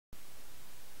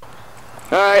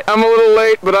Alright, I'm a little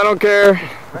late, but I don't care.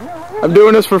 I'm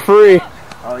doing this for free.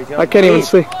 I can't even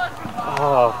see.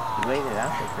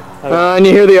 And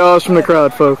you hear the awes from the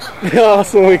crowd, folks. The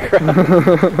awesome we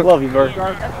crowd. Love you, Bert.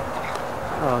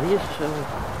 Oh, he is so...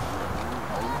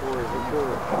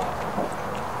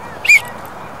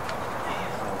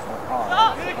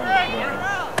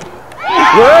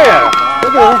 Yeah!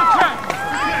 Look at him.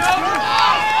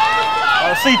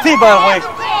 CT, by the way.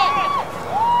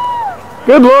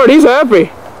 Good Lord, he's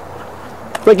happy.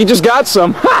 It's like he just got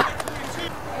some. Ha!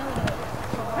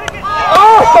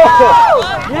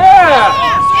 Oh! Yeah!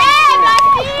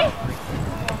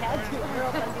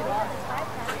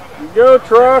 Go,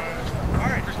 truck.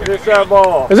 Get that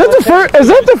ball. Is that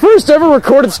the first ever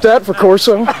recorded stat for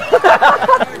Corso?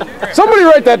 Somebody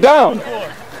write that down.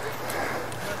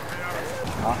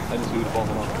 I just moved the ball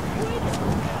along.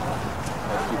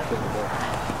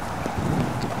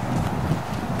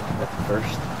 That's the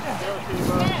first.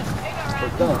 We're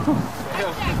done.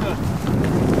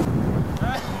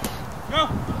 Go!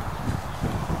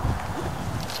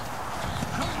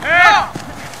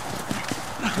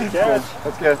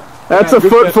 That's good. That's a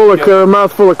foot full of a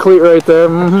mouthful of cleat right there.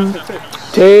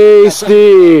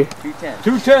 Tasty.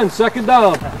 210, second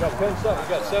down. You got 10 seconds.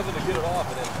 You got 7 to get it off.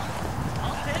 And then...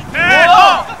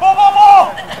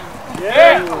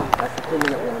 Yeah.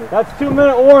 That's 2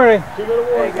 minute warning. 2 minute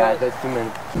warning. Hey guys, that's 2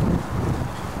 minutes.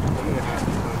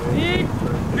 Deep.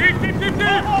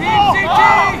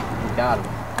 Got him.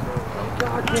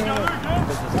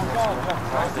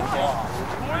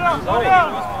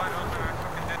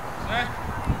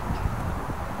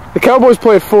 The Cowboys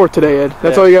play at 4 today, Ed.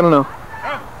 That's all you gotta know.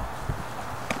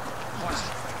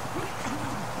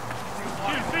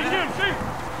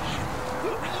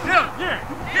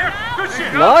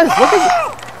 Nice.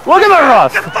 Look at the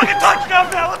rust. Get a fucking touchdown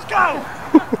now. Let's go.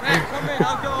 Man, come in.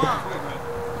 I'll go on.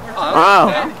 Wow.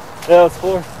 Yeah, it's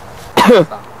 4.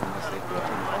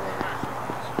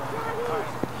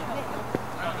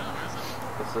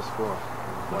 What's the score?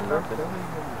 1-0.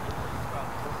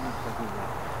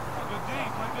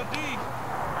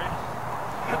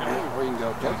 Where you can go.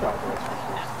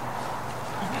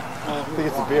 I think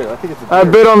it's a beer. I think it's a beer. I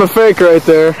bit on the fake right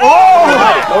there.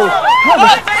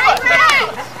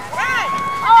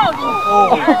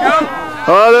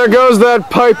 Oh, there goes that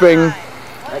piping.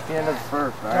 At the end of the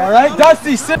first, right? All right,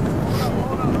 Dusty.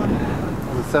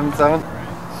 7-7.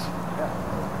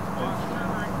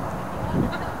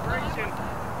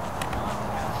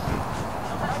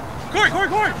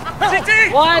 Corey!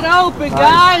 CT! Wide open,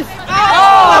 guys!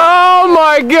 Oh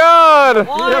my God!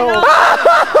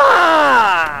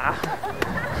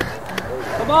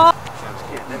 Come on!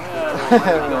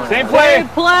 Same play. Same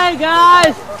play,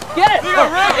 guys! Get it! You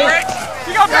got Rick!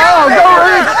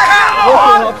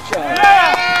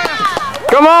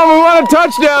 Come on, we want a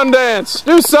touchdown dance.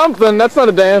 Do something. That's not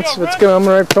a dance. It's coming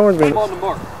right towards me. On the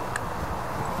mark.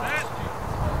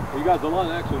 You got the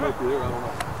line actually might be there. I don't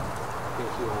know.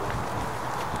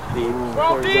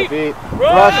 Can't see it.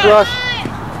 Rush.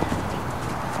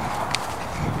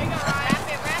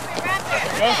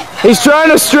 He's trying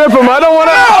to strip him. I don't want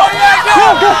to.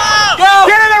 Go!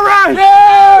 Get in the run!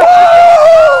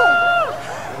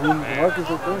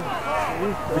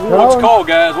 What's the call,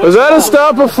 guys? Was that a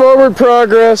stop of forward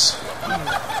progress?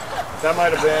 That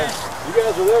might have been. You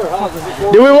guys are there, huh?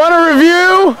 Do we want a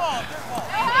review?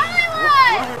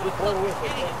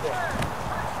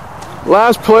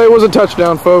 Last play was a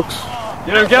touchdown, folks.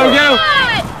 Get him.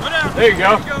 There you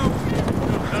go.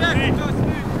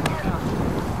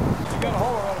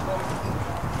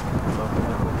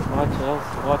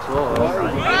 Watch Will. He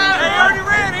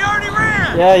already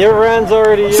ran! Yeah, your run's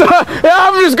already in. So, yeah,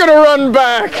 I'm just gonna run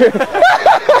back. Look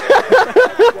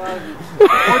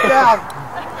out.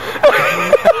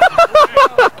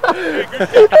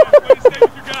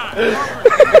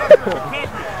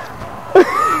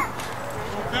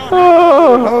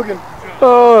 Hogan.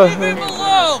 Oh. Leave him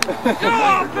alone! Come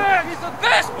on back! He's the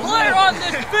best player on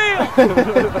this field!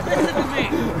 Listen to me!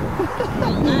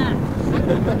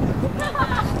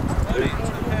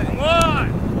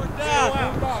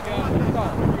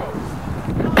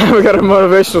 We got a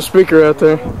motivational speaker out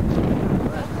there.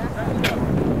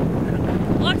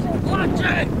 Watch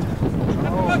it!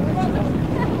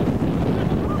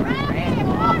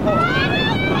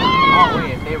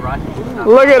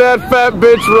 Look at that fat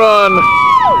bitch run.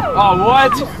 Oh,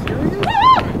 what?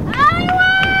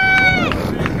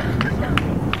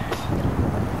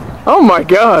 Oh my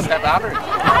God.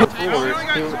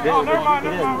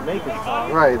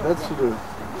 Right, that's what it is.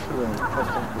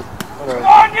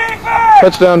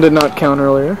 Touchdown did not count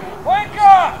earlier. Wake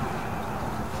up!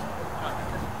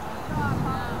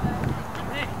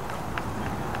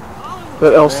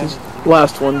 that Elson's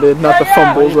last one did, not the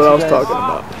fumbles that I was talking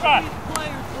about.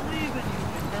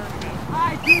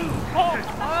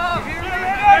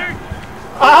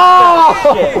 Oh!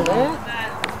 Shit, man.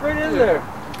 It's right in there.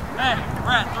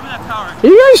 Brad, throw me that power. Are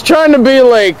you guys trying to be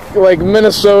like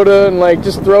Minnesota and like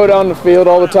just throw down the field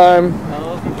all the time?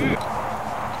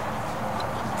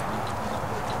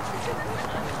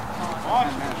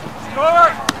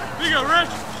 There you go, Rich.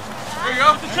 There you go.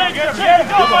 Get him.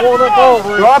 Hold it, go.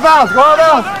 Go out of bounds, go out of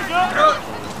bounds.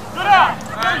 Good out.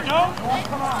 There you go.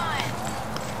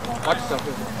 Watch yourself.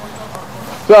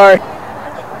 Sorry.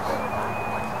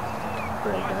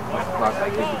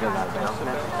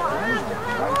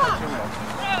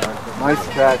 Nice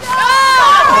catch.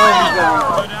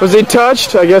 Was he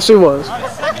touched? I guess he was.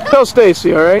 Tell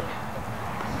Stacy, all right?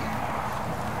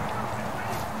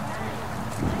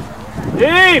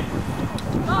 Deep!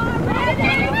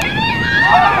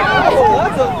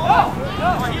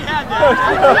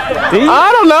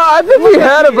 I don't know. I think he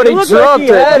had it, but he dropped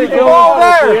it. Ball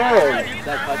there.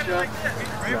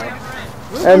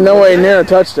 And no way near a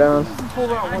touchdown.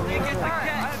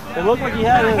 It looked like he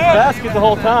had it in his basket the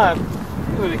whole time.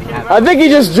 I think he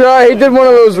just he did one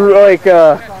of those like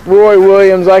Roy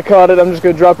Williams. I caught it. I'm just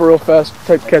gonna drop it real fast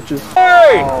type catches.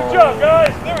 Hey! Good job,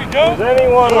 guys. There we go. Is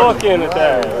anyone looking at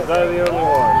that? Is that the only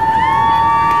one?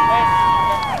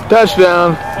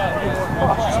 Touchdown.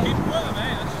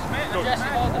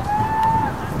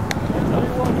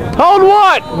 Hold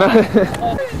what?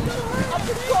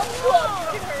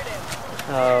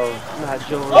 Oh, not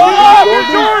George. Oh!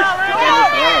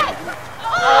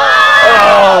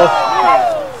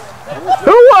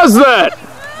 Who was that?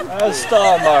 That was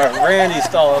Stallmeyer, Randy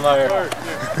Stallmeyer.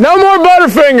 No more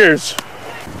Butterfingers.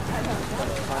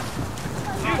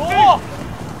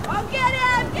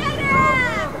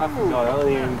 I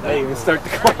didn't even start the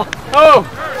call. Oh,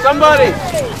 somebody.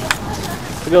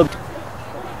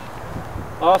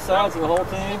 Offsides of the whole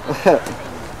team.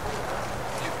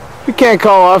 You can't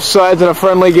call offsides in a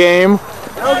friendly game.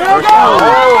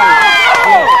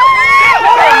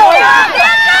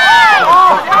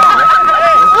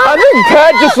 I think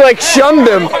Pat just like shunned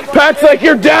him. Pat's like,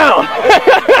 you're down.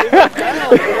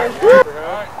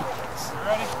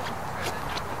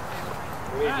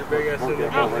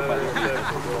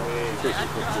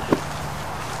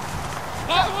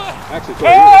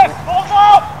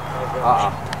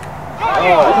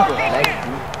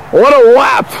 What a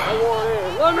whap!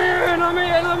 Let me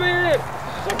in.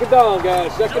 Second down,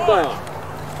 guys. Second down.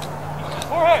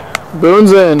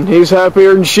 Boone's in. He's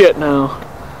happier than shit now.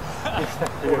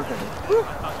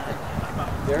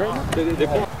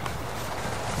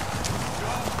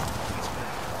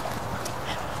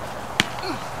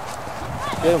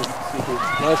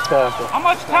 Nice tackle. How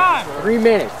much time? 3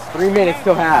 minutes. 3 minutes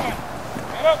till half.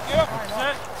 Get up.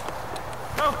 Set.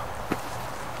 Go.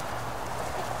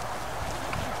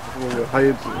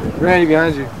 Randy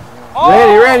behind you.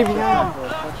 Randy behind.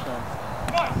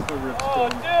 Oh,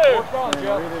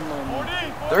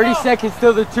 dude. 30 seconds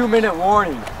till the 2-minute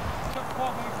warning.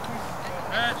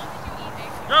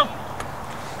 Go.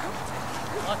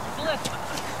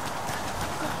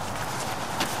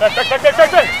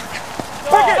 Back.